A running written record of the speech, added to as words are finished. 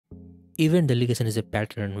Event delegation is a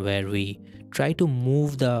pattern where we try to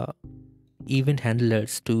move the event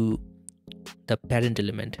handlers to the parent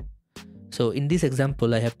element. So in this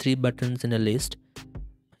example, I have 3 buttons in a list.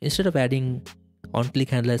 Instead of adding on-click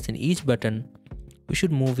handlers in each button, we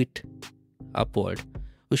should move it upward.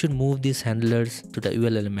 We should move these handlers to the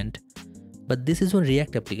UL element. But this is one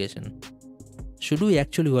React application. Should we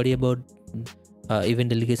actually worry about event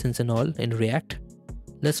delegations and all in React?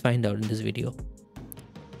 Let's find out in this video.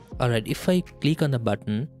 Alright, if I click on the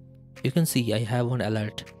button, you can see I have one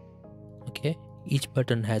alert. Okay, each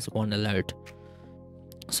button has one alert.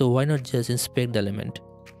 So why not just inspect the element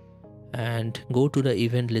and go to the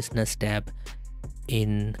event listeners tab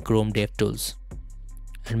in Chrome DevTools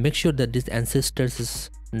and make sure that this ancestors is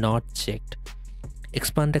not checked.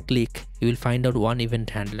 Expand the click, you will find out one event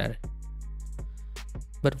handler.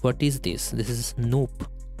 But what is this? This is nope.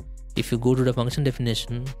 If you go to the function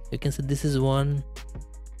definition, you can see this is one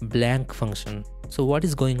blank function. So what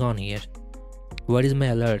is going on here? What is my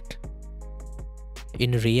alert?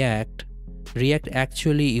 In React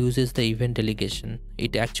actually uses the event delegation.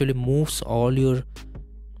 It actually moves all your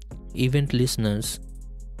event listeners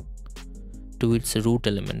to its root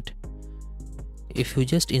element. If you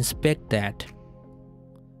just inspect that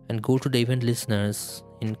and go to the event listeners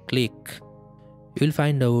in click, you will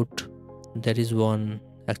find out there is one.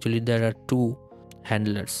 Actually, there are 2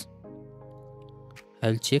 handlers.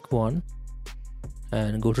 I'll check one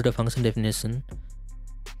and go to the function definition,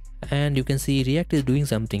 and you can see React is doing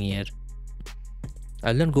something here.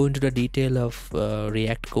 I'll not go into the detail of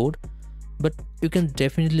React code, but you can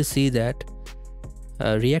definitely see that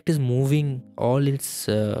React is moving all its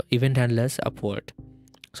event handlers upward.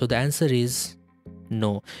 So the answer is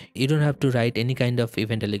no. You don't have to write any kind of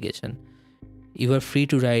event delegation. You are free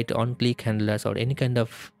to write on-click handlers or any kind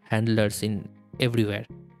of handlers in everywhere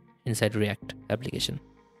inside React application.